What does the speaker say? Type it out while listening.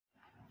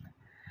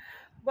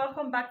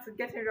Welcome back to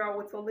Getting Real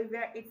with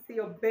Olivia. It's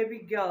your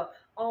baby girl.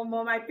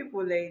 My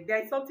people,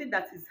 there's something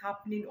that is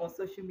happening on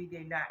social media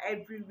now.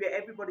 Everywhere,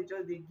 everybody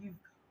just they give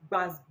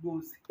buzz.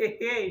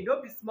 Hey,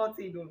 don't be smart,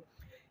 you know.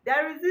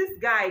 There is this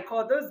guy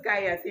called those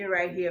guy I think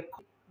right here.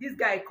 This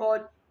guy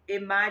called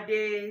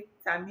Emade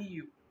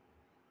Tamiyu.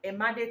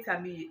 Emade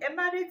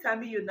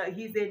Tamiyu,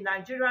 he's a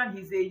Nigerian,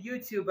 he's a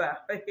YouTuber.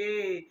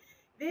 Hey,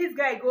 this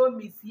guy go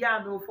Miss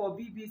Yano for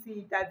BBC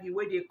interview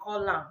where they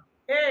call him.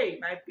 Hey,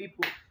 my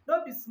people,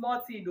 don't be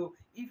smart, you know.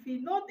 If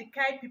you know the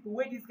kind people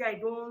where this guy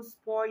don't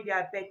spoil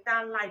their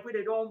better life, where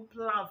they don't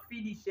plan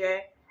finish,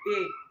 hey,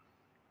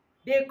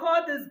 they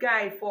call this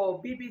guy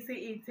for BBC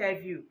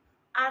interview,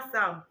 ask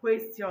am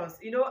questions,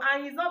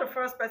 and he's not the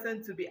first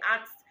person to be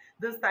asked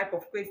this type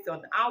of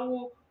question. I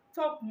will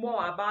talk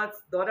more about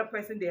the other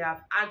person they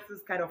have asked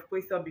this kind of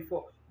question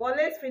before. But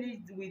let's finish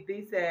with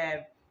this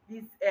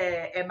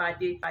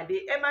Emade,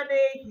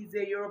 he's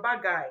a Yoruba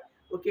guy,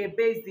 okay,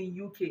 based in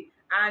UK.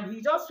 And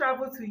he just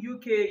traveled to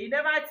UK. He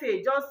never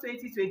take just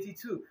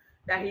 2022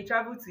 that he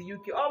traveled to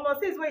UK.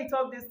 Almost since when he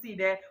talk this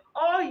thing,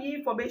 all the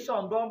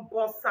information don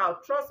burst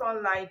out. Trust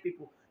online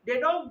people, they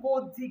don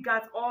go dig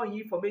out all the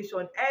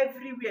information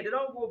everywhere. They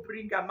don go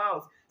bring am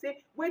out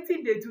say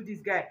wetin dey do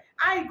dis guy.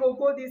 I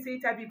go dis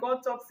interview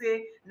come talk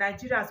say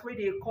Nigerians wey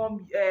dey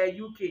come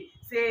UK,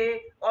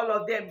 say all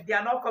of them they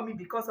are not coming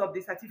because of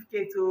the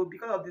certificate o,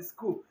 because of the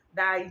school,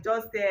 that e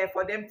just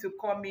for them to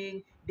come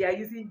in. They are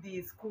using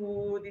the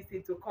school this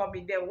thing to come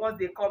in. Then once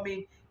they come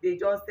in, they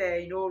just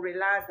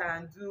relax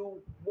and do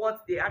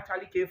what they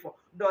actually came for.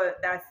 No,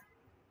 that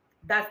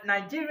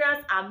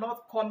Nigerians are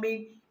not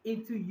coming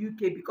into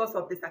UK because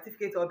of the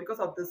certificate or because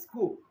of the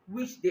school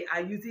which they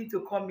are using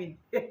to come in.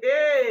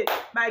 Hey,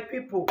 my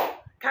people,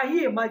 can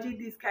you imagine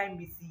this kind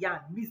Miss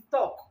Yan, Miss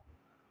Talk?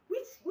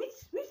 Which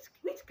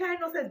kind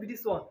nonsense be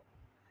this one?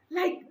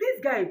 Like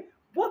this guy,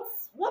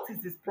 what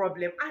is his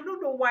problem? I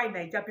don't know why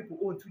Naija people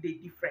own today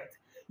different.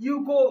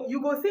 You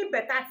go say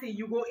better thing,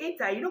 you go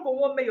enter, you no go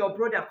want make your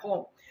brother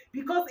come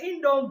because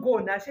him don go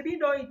na, shebi him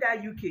don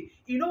enter UK.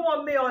 You no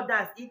want make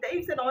others enter.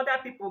 If say na other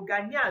people,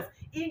 Ghanaians,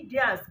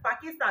 Indians,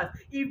 Pakistans,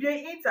 if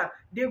they enter,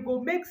 they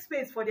go make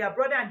space for their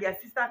brother and their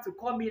sister to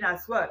come in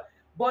as well.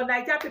 But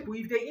Naija people,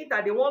 if they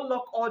enter, they wan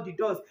lock all the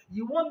doors.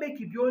 You wan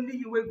make e be only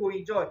you wey go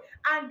enjoy.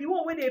 And the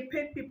one wey dey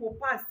pain people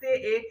pass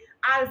say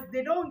as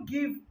they don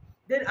give,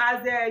 then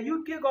as the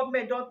UK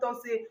government don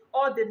talk say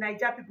all the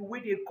Naija people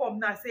wey dey come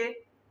now, say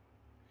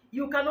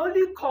you can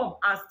only come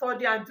and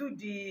study and do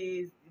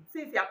the,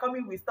 since you are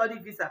coming with study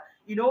visa,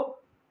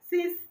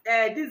 since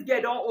this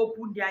girl don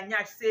open their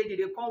nyash say they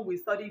dey come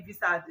with study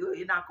visa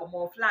in a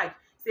common flight,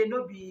 say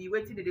no be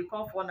wetin they dey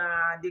come for,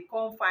 na they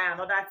come find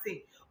another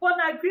thing. But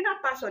na greener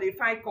pasture they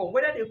find come,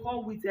 whether they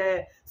come with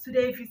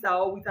student visa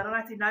or with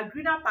another thing, na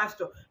greener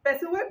pasture.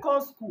 Person wey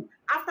come school,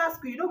 after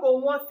school, you no go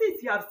want,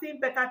 since you have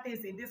seen better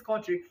things in this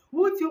country,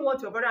 would you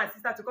want your brother and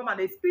sister to come and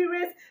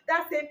experience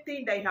that same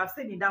thing that you have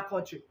seen in that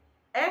country?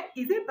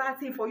 Is it bad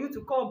thing for you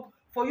to come,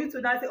 for you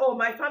to now say, oh,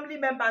 my family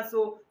members,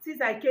 so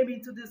since I came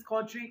into this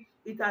country,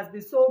 it has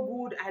been so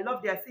good, I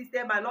love their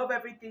system, I love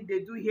everything they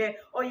do here.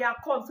 Oh yeah,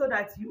 come so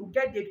that you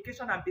get the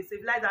education and be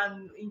civilized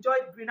and enjoy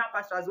greener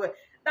pasture as well.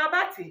 Now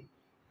bad thing.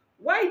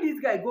 Why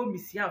this guy go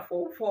miss yan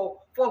for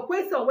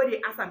question wey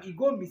they ask am, he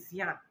go miss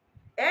yan?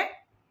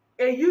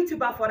 A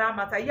YouTuber for that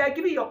matter, you are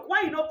giving your,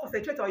 why you not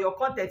concentrate on your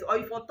content? Or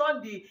if you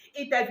turn the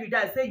interview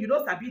down, say you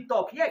know sabi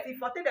talk. Yes, if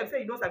you tell them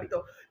say you know sabi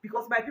talk,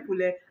 because my people,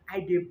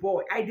 I dey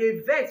boy, I dey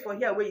vex for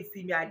here where you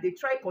see me, I dey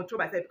try control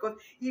myself, because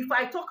if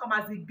I talk am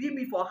as e be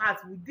me for heart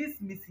with this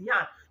Miss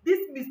Yan, this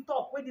Miss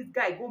Talk where this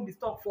guy go Miss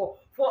Talk for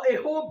a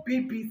whole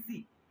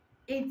BBC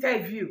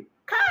interview.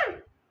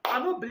 I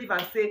don't believe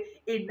and say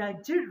a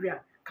Nigerian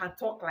can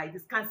talk like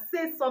this, can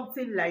say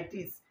something like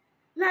this.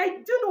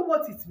 Like, do you know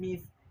what it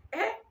means?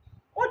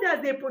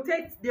 Others they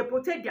protect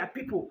their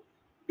people.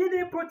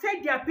 They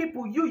protect their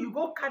people. You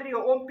go carry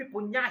your own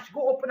people nyash,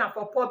 go open up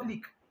for public.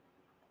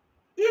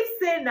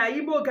 If say na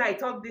Igbo guy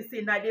talk this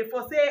thing, na they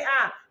for say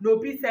no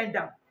be send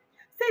am.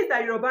 Say it's a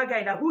Yoruba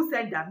guy, na who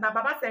send am? Na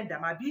Baba send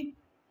am, abi?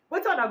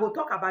 Wait on, I go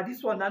talk about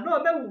this one. Na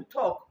no men will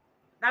talk.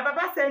 Na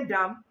Baba send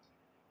am.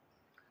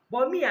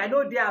 But me, I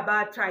know they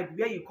about tribe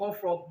where you come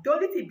from. The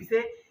only thing be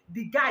say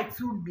the guy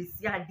too miss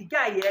yan. The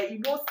guy here, he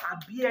no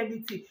sabi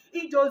anything.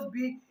 He just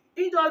be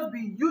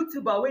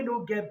YouTuber wey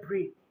no get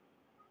brain.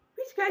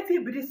 Which kind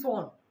thing be this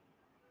one?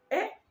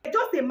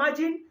 Just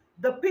imagine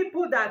the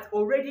people that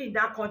already in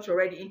that country,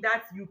 already in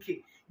that UK,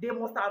 they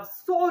must have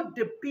sold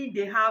the pin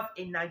they have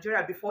in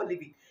Nigeria before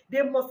leaving.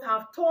 They must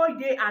have toiled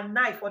day and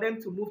night for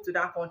them to move to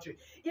that country.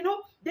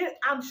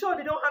 I'm sure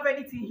they don't have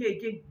anything here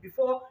again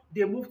before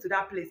they move to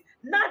that place.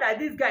 Now that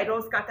this guy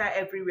don't scatter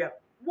everywhere,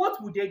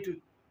 what would they do?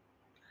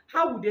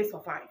 How would they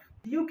survive?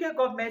 The UK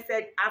government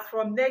said as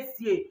from next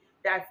year,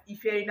 that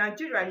if you're a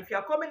Nigerian, if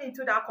you're coming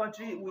into that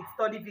country with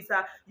study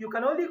visa, you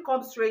can only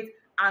come straight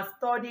and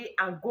study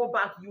and go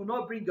back. You will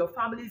not bring your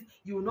families,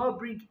 you will not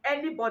bring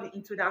anybody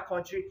into that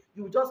country.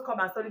 You will just come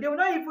and study. They will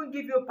not even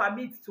give you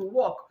permit to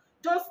work.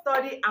 Just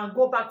study and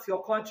go back to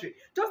your country.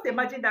 Just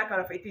imagine that kind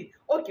of a thing.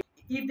 Okay,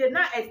 if they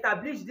now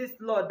establish this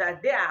law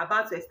that they are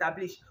about to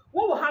establish,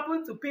 what will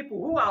happen to people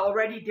who are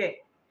already there?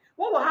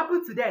 What will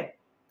happen to them?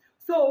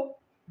 So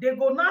they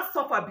go now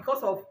suffer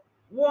because of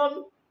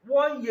one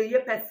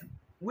yeye person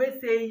wey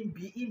say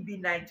him be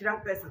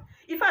Nigerian person.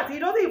 In fact, he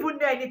doesn't even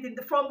know anything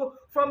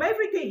from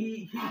everything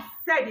he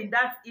said in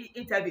that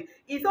interview.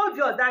 It's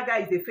obvious that guy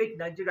is a fake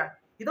Nigerian.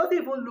 He doesn't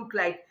even look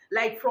like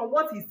from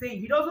what he's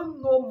saying. He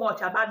doesn't know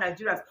much about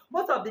Nigerians.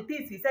 Most of the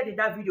things he said in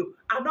that video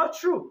are not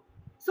true.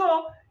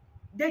 So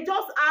they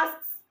just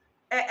asked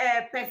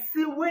a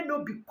person wey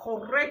no be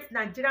correct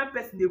Nigerian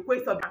person the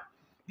question,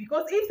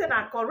 because if say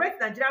na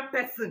correct Nigerian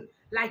person,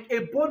 like a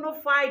bona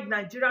fide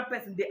Nigerian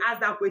person, dey ask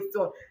that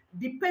question,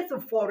 the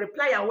person for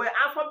reply and well,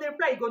 and from the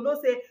reply you go know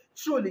say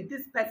truly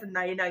this person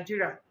na a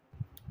Nigerian.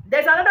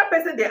 There's another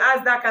person they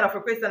asked that kind of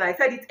a question. I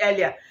said it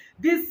earlier.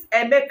 This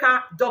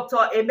Dr.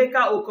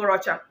 Emeka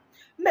Okorocha.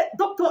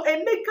 Dr.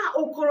 Emeka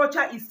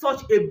Okorocha is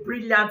such a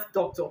brilliant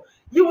doctor.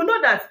 You will know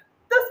that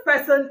this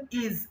person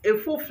is a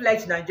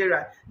full-fledged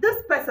Nigerian. This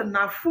person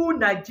na full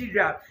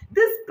Nigerian.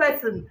 This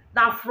person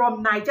na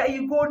from Nigeria.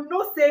 You go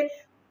know say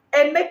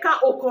Emeka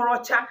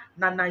Okorocha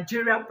na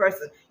Nigerian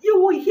person. You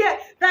will hear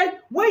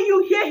that when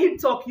you hear him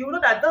talk, you will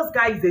know that this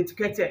guy is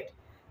educated.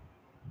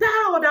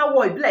 That other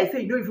one, be like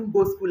say you don't even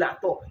go school at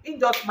all. He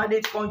just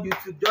manage on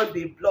YouTube, just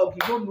dey blog.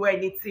 You don't know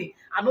anything.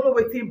 I don't know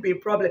wetin be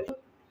problem.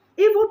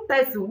 Even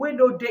person wey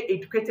no dey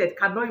educated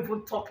cannot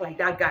even talk like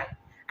that guy.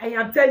 I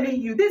am telling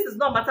you, this is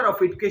not a matter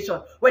of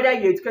education, whether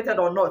you're educated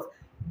or not.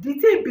 The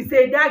thing be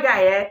say that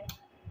guy,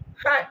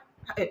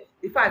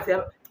 if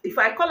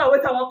I call am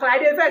wetin I wan call, I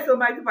dey vex. So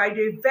my people, I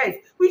dey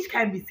vex. Which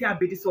kind be say am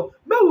be this one?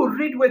 Make we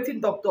read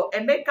wetin Dr.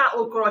 Emeka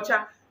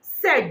Okorocha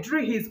said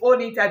during his own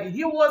interview.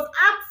 He was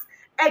asked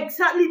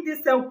exactly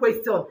the same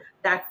question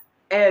that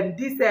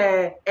this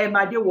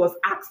Emade was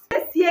asked.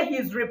 Let's hear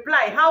his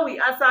reply, how he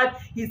answered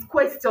his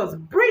questions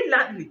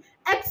brilliantly,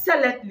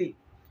 excellently.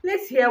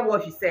 Let's hear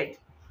what he said.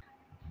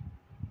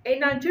 A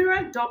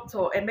Nigerian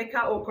doctor,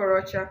 Emeka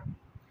Okorocha,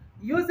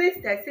 uses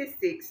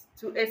statistics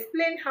to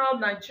explain how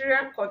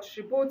Nigeria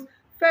contributes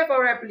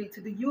favorably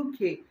to the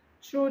UK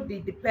through the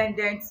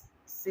dependent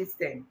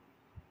system.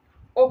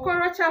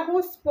 Okorocha,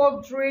 who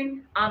spoke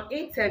during an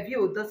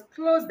interview,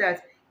 disclosed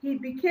that he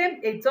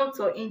became a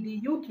doctor in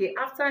the UK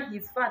after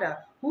his father,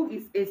 who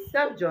is a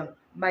surgeon,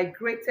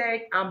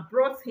 migrated and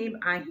brought him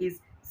and his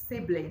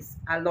siblings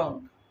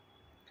along.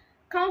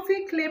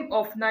 Counting claim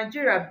of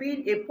Nigeria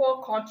being a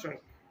poor country,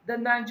 the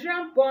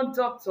Nigerian-born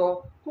doctor,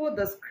 who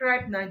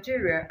described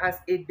Nigeria as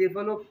a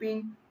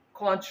developing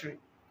country,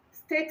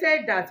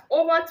 stated that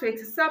over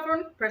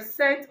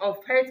 27%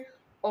 of health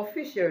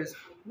officials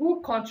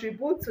who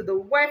contribute to the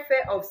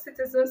welfare of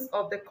citizens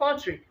of the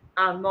country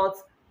are not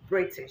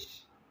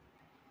British.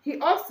 He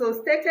also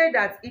stated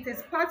that it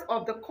is part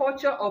of the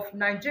culture of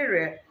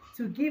Nigeria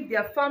to give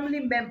their family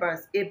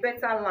members a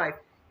better life,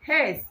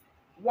 hence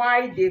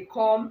why they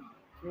come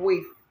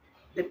with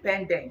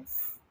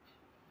dependents.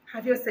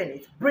 Have you seen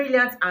it?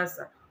 Brilliant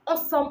answer.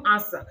 Awesome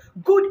answer.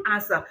 Good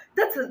answer.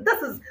 This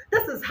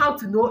is how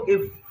to know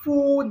a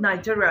full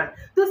Nigerian.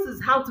 This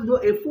is how to know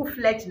a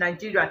full-fledged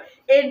Nigerian.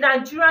 A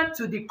Nigerian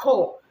to the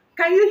core.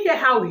 Can you hear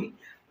how he?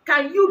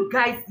 Can you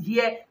guys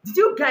hear? Did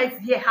you guys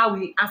hear how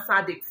he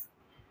answered it?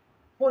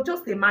 Well,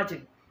 just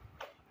imagine.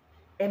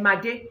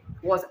 Emade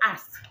was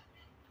asked.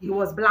 He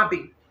was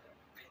blabbing.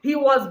 He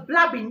was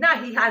blabbing.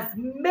 Now he has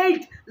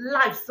made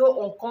life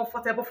so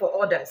uncomfortable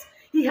for others.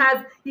 He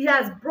has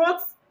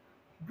brought.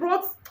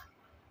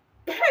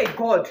 Hey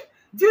God,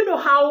 do you know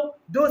how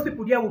those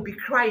people there will be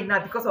crying now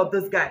because of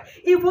this guy?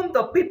 Even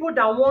the people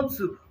that want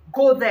to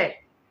go there,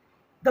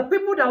 the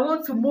people that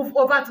want to move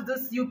over to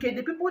this UK,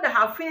 the people that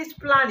have finished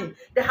planning,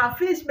 that have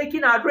finished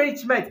making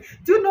arrangements.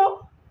 Do you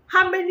know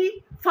how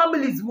many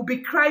families will be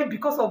crying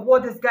because of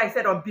what this guy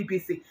said on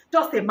BBC?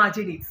 Just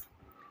imagine it.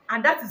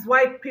 And that is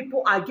why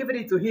people are giving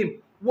it to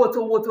him,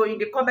 woto in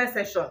the comment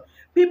section.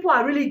 People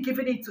are really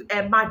giving it to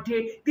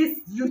Emade,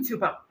 this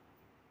YouTuber.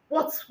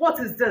 What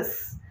is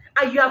this?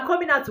 And you are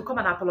coming out to come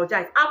and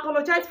apologize.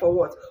 Apologize for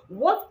what?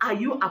 What are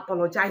you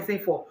apologizing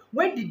for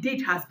when the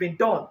deed has been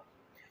done?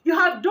 You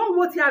have done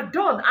what you have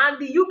done, and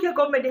the UK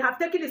government, they have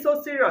taken it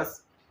so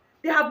serious.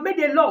 They have made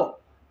a law.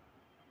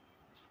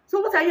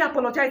 So what are you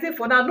apologizing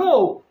for now?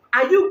 No.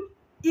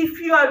 If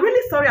you are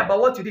really sorry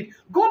about what you did,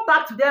 go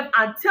back to them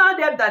and tell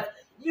them that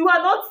you are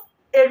not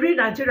a real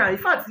Nigerian. In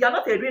fact, you are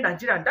not a real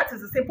Nigerian. That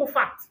is a simple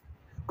fact.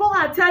 Go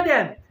and tell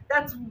them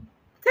that,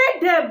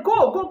 tell them,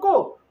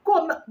 go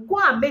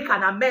and make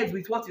an amends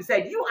with what you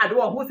said. You are the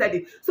one who said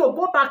it. So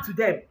go back to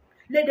them.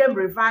 Let them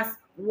reverse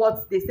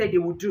what they said they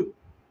would do.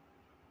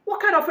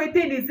 What kind of a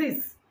thing is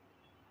this?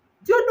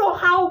 Do you know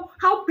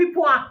how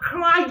people are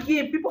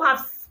crying? People have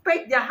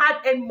spent their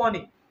hard-earned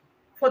money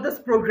for this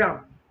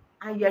program.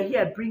 And you're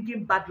here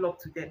bringing bad luck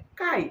to them.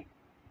 Kai,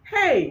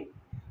 hey,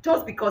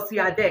 just because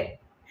you are there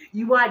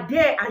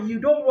and you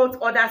don't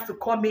want others to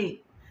come in.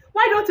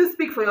 Why don't you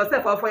speak for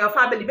yourself or for your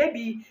family?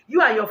 Maybe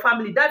you and your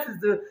family, that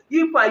is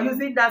you are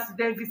using that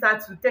student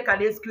visa to take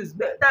an excuse.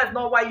 That's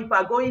not why you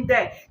are going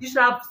there. You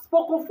should have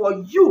spoken for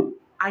you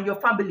and your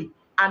family.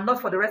 and not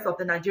for the rest of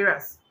the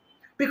Nigerians.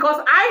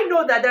 Because I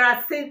know that there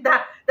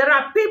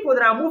are people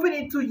that are moving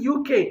into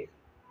UK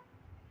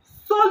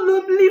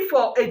solely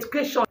for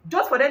education,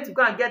 just for them to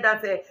go and get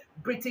that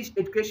British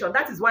education.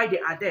 That is why they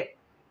are there.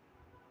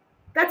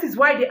 That is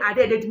why they are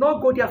there. They did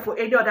not go there for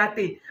any other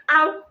thing.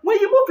 And when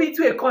you move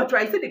into a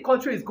country, you say the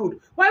country is good,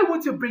 why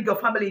won't you bring your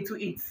family into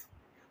it?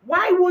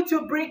 Why won't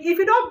you bring, if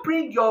you don't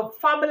bring your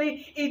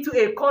family into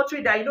a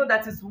country that you know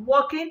that is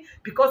working,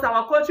 because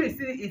our country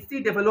is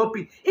still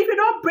developing, if you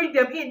don't bring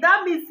them in,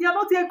 that means you're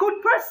not a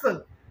good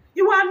person.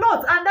 You are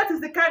not, and that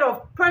is the kind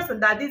of person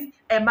that this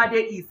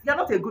Emade is. You're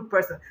not a good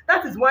person.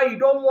 That is why you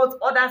don't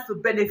want others to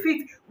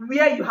benefit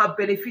where you have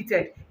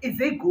benefited. Is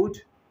it good?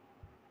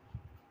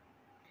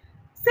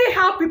 See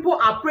how people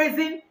are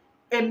praising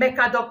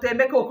Emeka, Dr.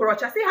 Emeka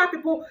Okorocha. See how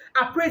people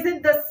are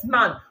praising this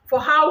man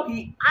for how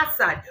he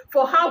answered,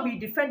 for how he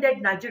defended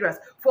Nigerians,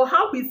 for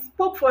how he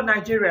spoke for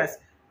Nigerians.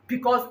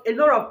 Because a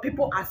lot of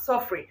people are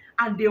suffering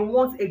and they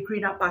want a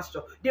greener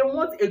pasture. They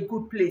want a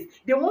good place.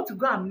 They want to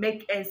go and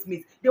make ends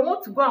meet. They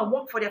want to go and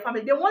work for their family.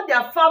 They want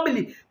their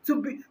family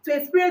to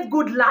experience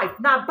good life.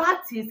 Now, bad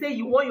thing say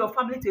you want your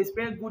family to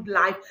experience good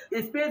life,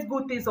 experience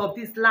good things of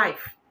this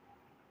life.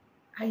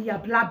 And you're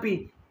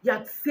blabbing.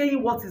 You're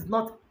saying what is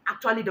not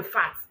actually the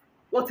fact.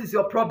 What is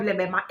your problem,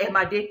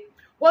 Emade?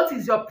 What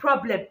is your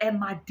problem,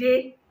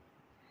 Emade?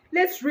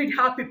 Let's read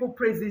how people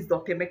praise this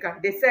Dr.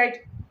 Emeka. They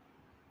said,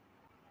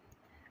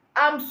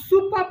 I'm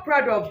super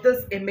proud of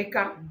this,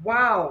 Emeka.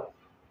 Wow.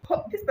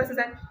 This person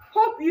said,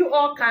 hope you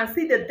all can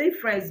see the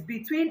difference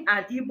between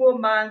an Igbo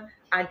man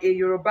and a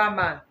Yoruba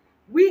man.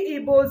 We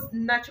Igbos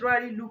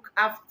naturally look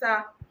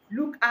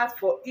out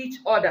for each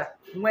other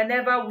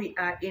whenever we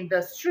are in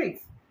the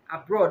streets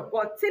abroad.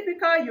 But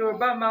typical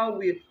Yoruba man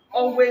will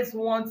always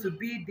want to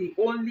be the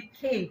only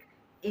king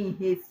in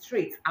his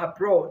streets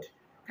abroad.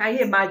 Can you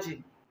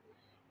imagine?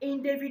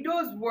 In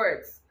Davido's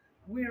words,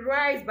 we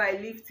rise by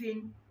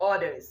lifting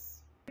others.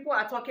 People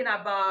are talking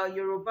about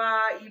Yoruba,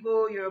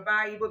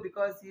 Igbo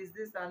because he's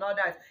this and all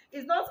that.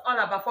 It's not all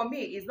about, for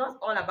me, it's not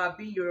all about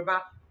being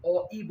Yoruba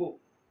or Igbo.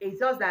 It's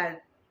just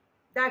that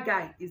that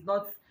guy is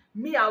not,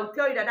 me, I'll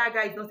tell you that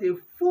guy is not a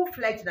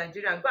full-fledged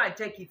Nigerian. Go and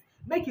check it.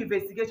 Make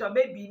investigation.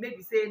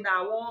 Maybe say,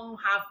 now I won't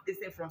have this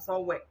thing from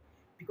somewhere.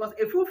 Because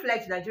a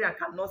full-fledged Nigerian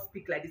cannot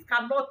speak like this,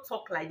 cannot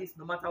talk like this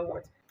no matter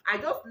what. I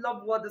just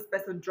love what this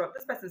person dropped.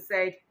 This person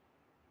said,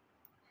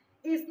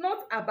 it's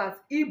not about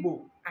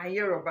Igbo and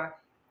Yoruba.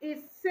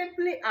 It's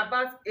simply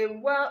about a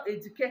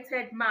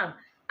well-educated man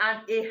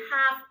and a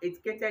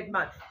half-educated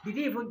man. Did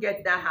he even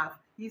get that half?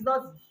 He's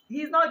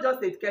not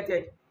just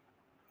educated.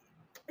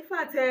 In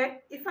fact,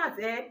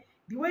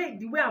 the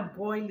way I'm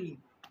boiling,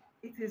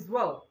 it is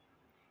well.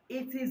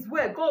 It is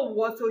well. God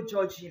will also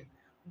judge him.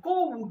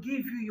 God will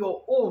give you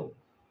your own.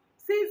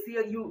 Since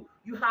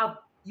you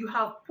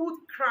have put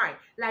cry,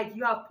 like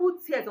you have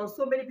put tears on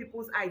so many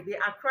people's eyes, they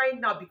are crying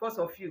now because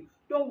of you.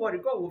 Don't worry,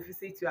 God will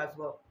visit you as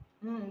well.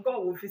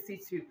 God will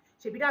visit you.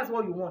 Maybe that's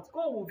what you want.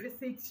 God will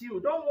visit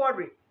you. Don't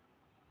worry.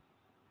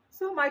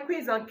 So my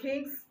queens and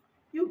kings,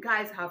 you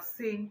guys have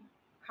seen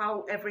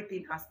how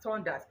everything has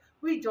turned out.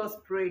 We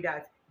just pray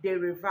that they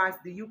reverse,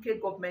 the UK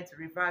government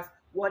reverse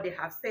what they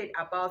have said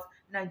about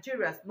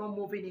Nigerians not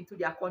moving into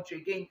their country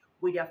again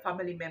with their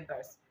family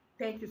members.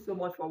 Thank you so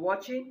much for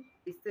watching.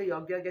 It's still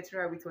your girl Getting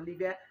Right with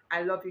Olivia.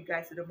 I love you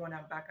guys to the morning.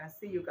 I'm back and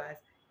see you guys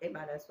in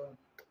my next one.